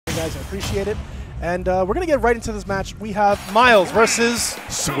guys. I appreciate it. And we're going to get right into this match. We have Myles versus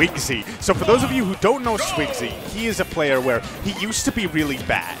Swigzy. So for those of you who don't know Swigzy, he is a player where he used to be really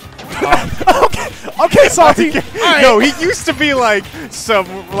bad. Okay, Salty. Right. No, he used to be like some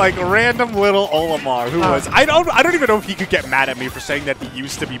random little Olimar who was. I don't even know if he could get mad at me for saying that he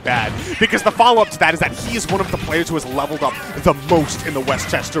used to be bad, because the follow-up to that is that he is one of the players who has leveled up the most in the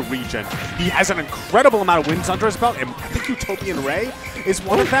Westchester region. He has an incredible amount of wins under his belt, and I think Utopian Ray is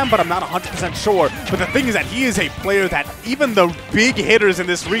one of them, but I'm not 100% sure. But the thing is that he is a player that even the big hitters in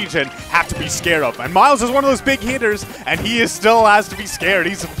this region have to be scared of. And Myles is one of those big hitters, and he still has to be scared.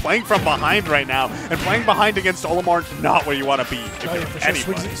 He's playing from behind right now, and playing behind against Olimar, not where you want to be.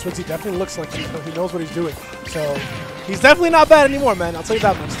 Swigzy definitely looks like he knows what he's doing. So he's definitely not bad anymore, man. I'll tell you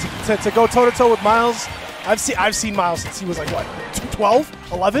that much. To go toe-to-toe with Myles, I've seen Myles since he was like, what,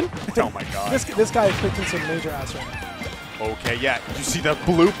 12, 11? Oh my god. This guy is kicking some major ass right now. Okay, yeah, you see the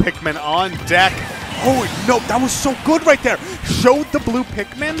blue Pikmin on deck. Oh, no, that was so good right there. Showed the blue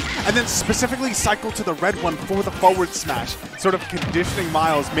Pikmin, and then specifically cycled to the red one for the forward smash, sort of conditioning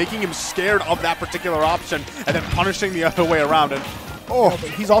Myles, making him scared of that particular option, and then punishing the other way around. And but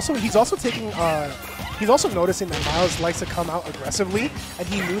he's also taking. He's also noticing that Myles likes to come out aggressively, and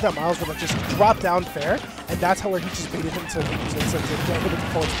he knew that Myles would like just drop down fair, and that's how he just baited him to get him into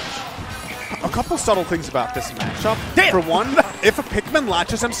forward smash. A couple subtle things about this matchup. Damn. For one, if a Pikmin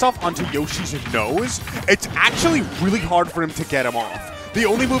latches himself onto Yoshi's nose, it's actually really hard for him to get him off. The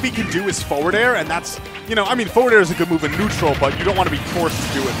only move he can do is forward air, and that's, I mean, forward air is a good move in neutral, but you don't want to be forced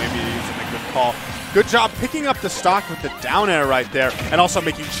to do it. Maybe it's a good call. Good job picking up the stock with the down air right there, and also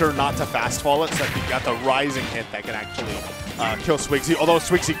making sure not to fast fall it so that you got the rising hit that can actually kill Swigzy, although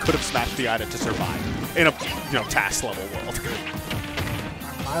Swigzy could have smashed the item to survive in a, task level world.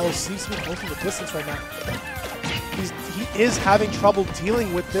 Myles seems to be closing the distance right now. He is having trouble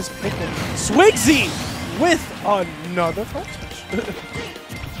dealing with this Pikmin. Swigzy with another front touch.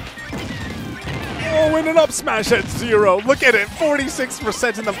 Oh, and an up smash at 0. Look at it,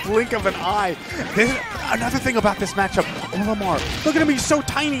 46% in the blink of an eye. Another thing about this matchup, Olimar, look at him, he's so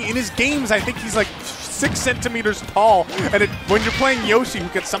tiny. In his games, I think he's like 6 centimeters tall. And when you're playing Yoshi, who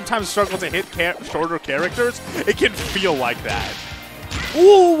can sometimes struggle to hit shorter characters, it can feel like that.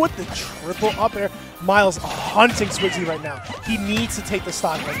 Ooh, with the triple up air. Myles hunting Swigzy right now. He needs to take the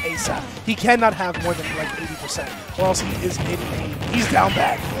stock like ASAP. He cannot have more than like 80%, or else he is getting He's down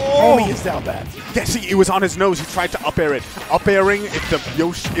bad. Oh, he is down bad. Yeah, see, it was on his nose. He tried to up air it. Up airing if the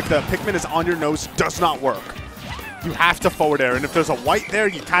Pikmin is on your nose does not work. You have to forward air, and if there's a white there,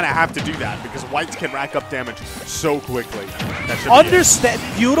 you kind of have to do that because whites can rack up damage so quickly. Understand,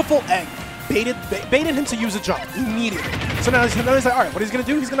 beautiful egg. Baited him to use a jump immediately. So now he's like, all right, what he's going to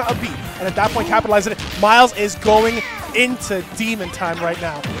do, he's going to up B. And at that point, capitalize it. Myles is going into demon time right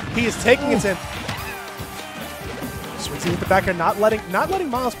now. He is taking it in. Swigzy with the back air, not letting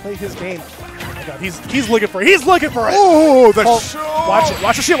Myles play his game. Oh my god, he's looking for it. He's looking for it. Oh, shield. Watch it.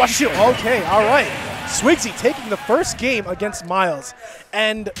 Watch the shield. Watch the shield. Okay, all right. Swigzy taking the first game against Myles.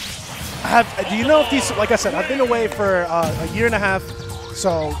 And do you know if these, like I said, I've been away for a year and a half.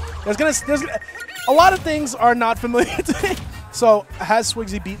 So there's a lot of things are not familiar to me. So has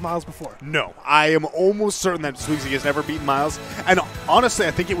Swigzy beat Myles before? No, I am almost certain that Swigzy has never beaten Myles, and honestly,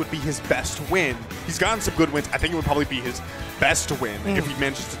 I think it would be his best win. He's gotten some good wins. I think it would probably be his best win if he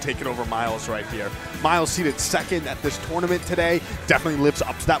manages to take it over Myles right here. Myles seated second at this tournament today. Definitely lives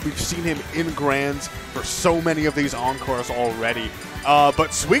up to that. We've seen him in Grands for so many of these Encores already.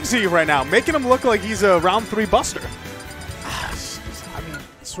 But Swigzy right now, making him look like he's a round 3 buster.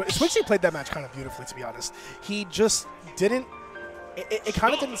 Swigzy played that match kind of beautifully, to be honest. He just didn't. It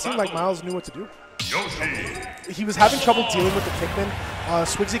kind of didn't seem like Myles knew what to do. Yoshi. He was having trouble dealing with the Pikmin.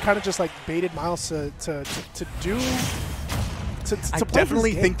 Swigzy kind of just like baited Myles to I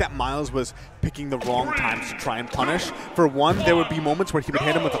definitely think that Myles was picking the wrong times to try and punish. For one, there would be moments where he would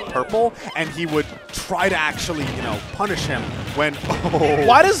hit him with a purple, and he would try to actually, punish him when. Oh,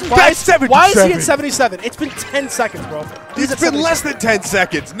 why is he at 77? It's been 10 seconds, bro. It's been less than 10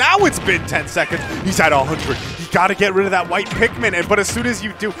 seconds. Now it's been 10 seconds. He's at 100. You got to get rid of that white Pikmin. But as soon as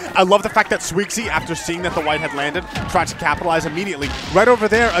you do, I love the fact that Swigzy, after seeing that the white had landed, tried to capitalize immediately. Right over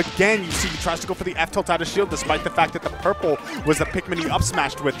there, again, you see he tries to go for the F tilt out of shield, despite the fact that the purple was the Pikmin he up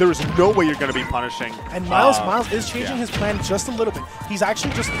smashed with. There is no way you're going to be punishing. And Myles is changing his plan just a little bit. He's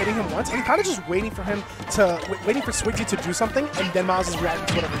actually just hitting him once and kind of just waiting for Swigzy to do something, and then Myles is reacting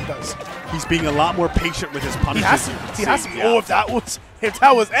to whatever he does. He's being a lot more patient with his punishes. He has to be. Oh, if that was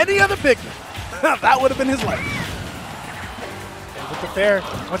any other Pikmin, that would have been his life. And with the fair,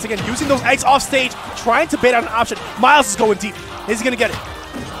 once again, using those eggs off stage, trying to bait out an option. Myles is going deep. He's going to get it.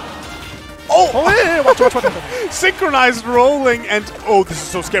 Oh, watch. Synchronized rolling, and oh, this is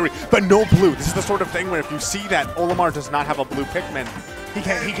so scary. But no blue. This is the sort of thing where if you see that Olimar does not have a blue Pikmin, he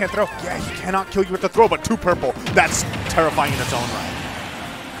can't throw. Yeah, he cannot kill you with the throw, but 2 purple. That's terrifying in its own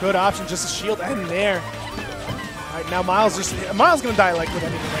right. Good option, just a shield and there. All right, now Myles gonna die like with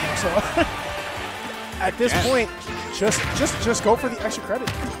anything right now. So at this point, just go for the extra credit,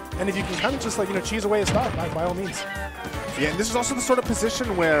 and if you can kind of just cheese away a stock, by all means. Yeah, and this is also the sort of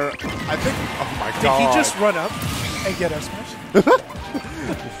position where I think, oh my god. Did he just run up and get us smashed?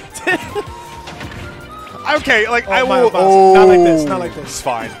 Okay, like oh, I will. Oh, not like this. It's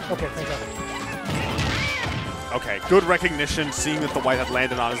fine. Okay, thank God. Okay, good recognition, seeing that the white had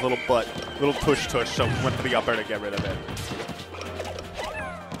landed on his little butt, little tush, so went for the up air to get rid of it.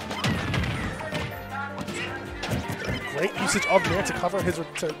 Great usage of Nair to cover his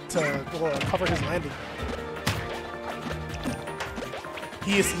cover his landing.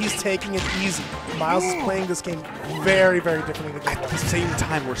 He's taking it easy. Myles is playing this game very, very differently than At the same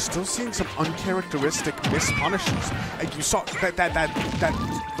time, we're still seeing some uncharacteristic miss punishes. And you saw that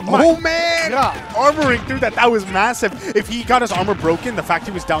oh man! God. Armoring through that was massive. If he got his armor broken, the fact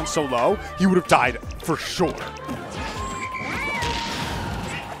he was down so low, he would have died for sure.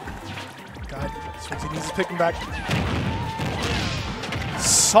 God, Swigzy needs to pick him back.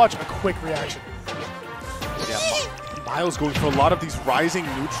 Such a quick reaction. Yeah. Myles going for a lot of these rising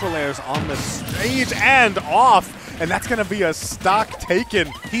neutral airs on the stage and off, and that's going to be a stock taken.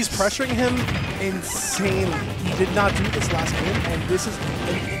 He's pressuring him insanely. He did not do this last game, and this is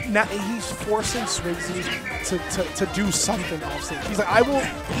now he's forcing Swigzy to do something off stage. He's like, I will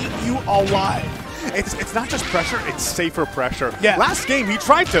eat you alive. It's not just pressure, it's safer pressure. Yeah. Last game, he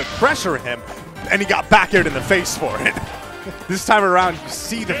tried to pressure him, and he got back aired in the face for it. This time around, you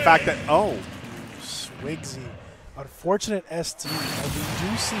see the fact that, oh. Swigzy. Unfortunate ST. We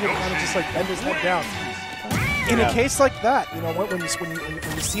do see him kind of just bend his head down. In a case like that, when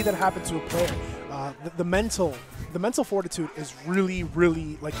you see that happen to a player, the mental fortitude is really,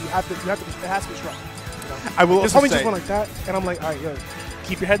 really it has to be strong. I will also say, just one like that, and I'm like, all right, yo,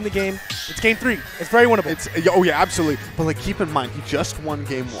 keep your head in the game. It's game 3. It's very winnable. Oh yeah, absolutely. But keep in mind, he just won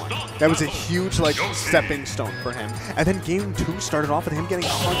game 1. That was a huge stepping stone for him. And then game 2 started off with him getting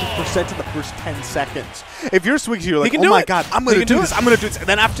 100% in the first 10 seconds. If you're Swigzy, you're like, oh my god, I'm gonna do this. I'm gonna do this. And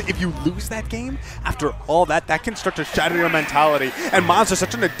then if you lose that game, after all that can start to shatter your mentality. And Myles is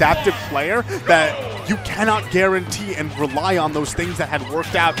such an adaptive player that you cannot guarantee and rely on those things that had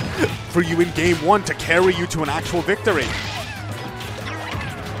worked out for you in game 1 to carry you to an actual victory.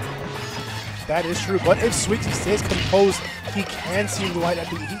 That is true, but if Swigzy stays composed, he can see the light at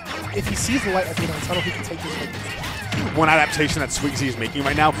the if he sees the light at the end of the tunnel, he can take this victory. One adaptation that Swigzy is making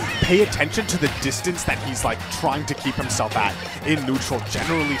right now, pay attention to the distance that he's trying to keep himself at in neutral.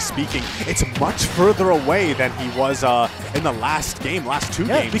 Generally speaking, it's much further away than he was in the last two games.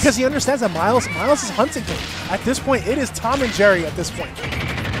 Yeah, because he understands that Myles is hunting him. At this point, it is Tom and Jerry at this point.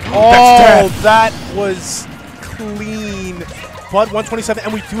 Oh, that was clean. Bud 127,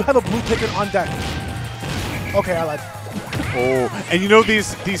 and we do have a blue ticket on deck. Okay, I lied. Oh, and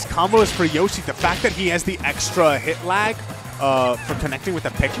these combos for Yoshi, the fact that he has the extra hit lag for connecting with the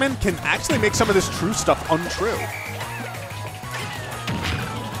Pikmin can actually make some of this true stuff untrue.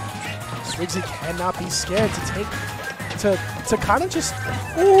 Swigzy cannot be scared to kind of just.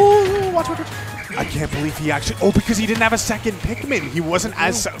 Ooh, watch. I can't believe he actually. Oh, because he didn't have a second Pikmin. He wasn't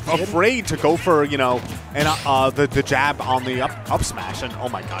as afraid to go for the jab on the up smash. And oh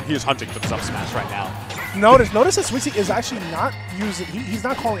my god, he is hunting for this up smash right now. Notice that Swigzy is actually not using. He's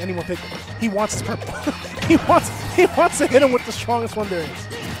not calling any more Pikmin. He wants his purple. he wants to hit him with the strongest one there is.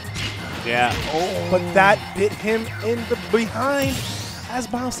 Yeah. Oh, but that bit him in the behind as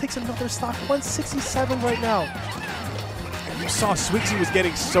Myles takes another stock. 167 right now. And you saw Swigzy was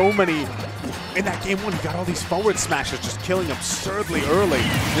getting so many. In that game 1, he got all these forward smashes, just killing absurdly early.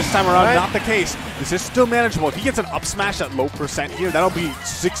 This time around, not the case. This is still manageable. If he gets an up smash at low percent here, that'll be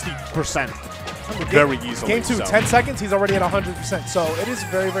 60% very easily. Game 2, 10 seconds, he's already at 100%. So it is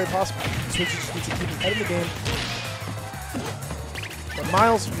very, very possible. Swigzy just needs to keep his head in the game. But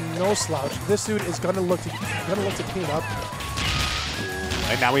Myles, no slouch. This dude is gonna look to clean up.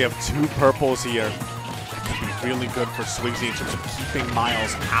 And now we have 2 purples here. That could be really good for Swigzy in terms of keeping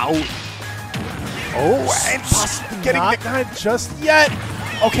Myles out. Oh, and getting not just yet.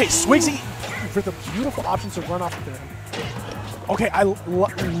 Okay, Swigzy for the beautiful options to run off of there. Okay, I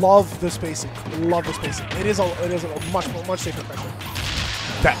love the spacing. Love the spacing. It is a much safer pressure.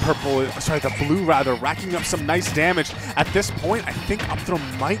 That the blue rather, racking up some nice damage. At this point, I think up throw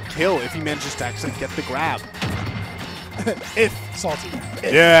might kill if he manages to actually get the grab. If salty.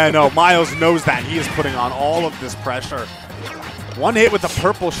 If. Yeah, no, Myles knows that. He is putting on all of this pressure. One hit with the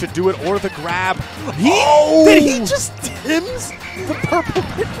purple should do it, or the grab. Did he just Tims the purple?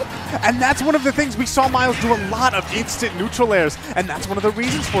 And that's one of the things we saw Myles do a lot of instant neutral airs, and that's one of the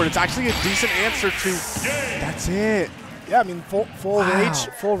reasons for it. It's actually a decent answer to, that's it. Yeah, I mean, full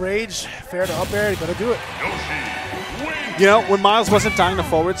rage, fair to up air, you gotta do it. You know, when Myles wasn't dying to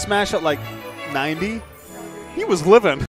forward smash at like 90, he was living.